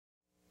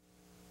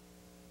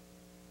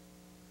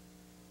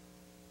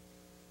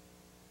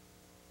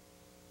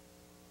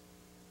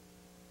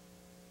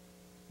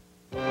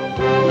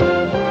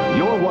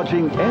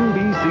watching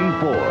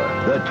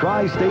NBC4, the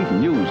Tri-State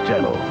News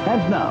Channel.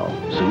 And now,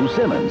 Sue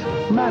Simmons,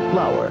 Matt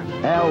Flower,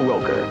 Al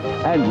Roker,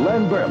 and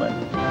Len Berman.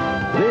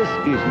 This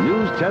is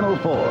News Channel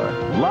 4,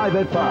 live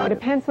at 5. To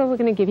pencil, we're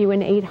going to give you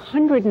an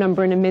 800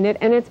 number in a minute,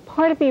 and it's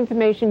part of the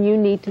information you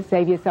need to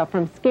save yourself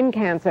from skin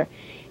cancer.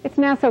 It's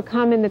now so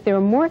common that there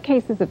are more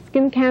cases of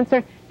skin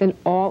cancer than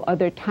all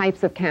other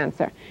types of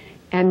cancer.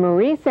 And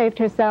Marie saved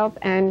herself,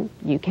 and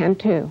you can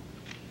too.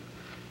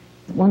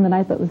 One that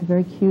I thought was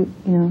very cute,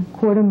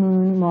 quarter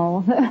moon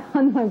mole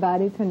on my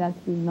body turned out to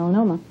be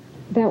melanoma.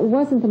 That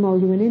wasn't the mole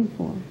you went in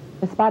for.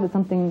 I spotted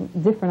something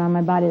different on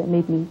my body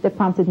that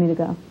prompted me to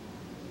go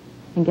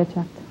and get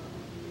checked.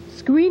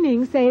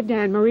 Screening saved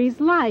Anne-Marie's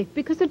life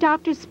because the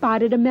doctor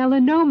spotted a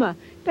melanoma.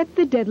 That's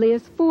the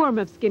deadliest form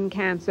of skin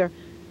cancer.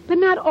 But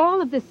not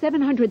all of the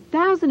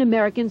 700,000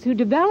 Americans who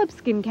develop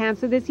skin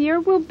cancer this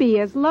year will be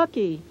as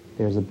lucky.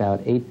 There's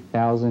about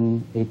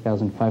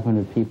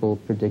 8,500 people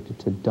predicted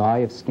to die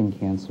of skin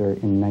cancer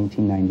in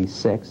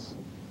 1996.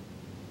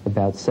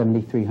 About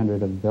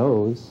 7,300 of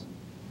those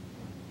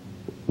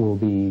will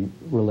be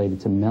related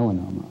to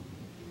melanoma.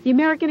 The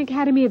American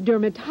Academy of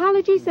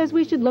Dermatology says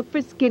we should look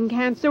for skin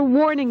cancer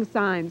warning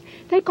signs.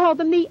 They call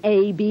them the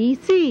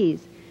ABCs.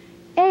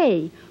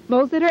 A,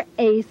 moles that are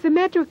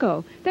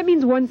asymmetrical. That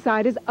means one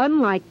side is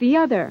unlike the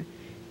other.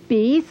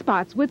 B,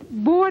 spots with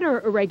border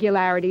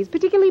irregularities,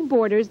 particularly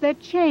borders that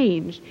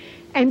change.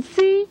 And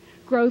C,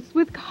 growths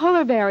with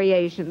color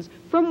variations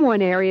from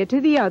one area to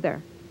the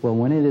other. Well,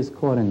 when it is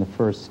caught in the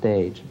first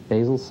stage,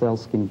 basal cell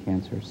skin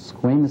cancer,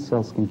 squamous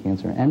cell skin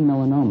cancer, and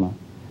melanoma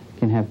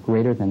can have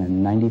greater than a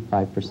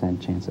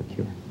 95% chance of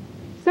cure.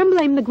 Some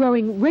blame the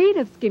growing rate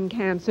of skin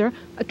cancer,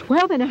 a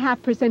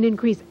 12.5%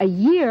 increase a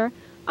year,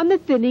 on the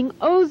thinning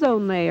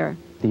ozone layer.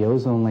 The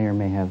ozone layer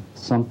may have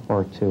some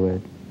part to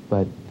it,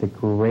 but the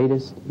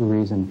greatest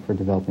reason for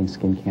developing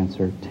skin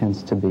cancer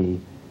tends to be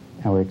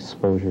our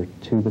exposure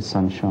to the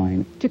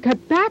sunshine. To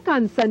cut back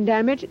on sun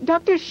damage,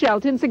 Dr.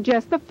 Shelton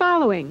suggests the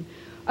following.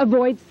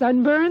 Avoid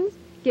sunburns,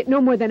 get no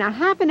more than a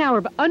half an hour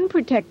of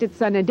unprotected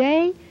sun a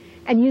day,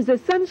 and use a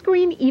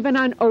sunscreen even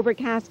on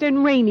overcast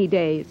and rainy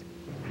days.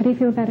 How do you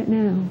feel about it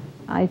now?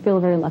 I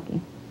feel very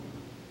lucky.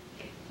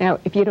 Now,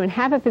 if you don't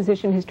have a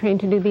physician who's trained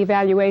to do the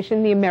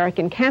evaluation, the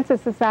American Cancer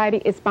Society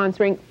is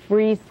sponsoring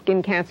free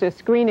skin cancer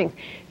screenings.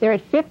 They're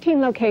at 15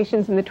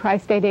 locations in the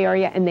tri-state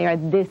area, and they are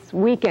this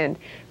weekend.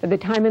 For the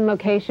time and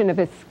location of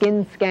a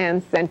skin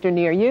scan center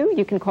near you,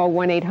 you can call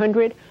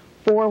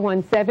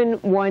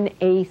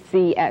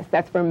 1-800-417-1ACS.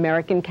 That's for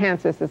American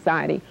Cancer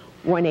Society.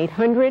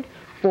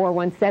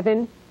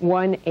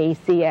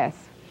 1-800-417-1ACS.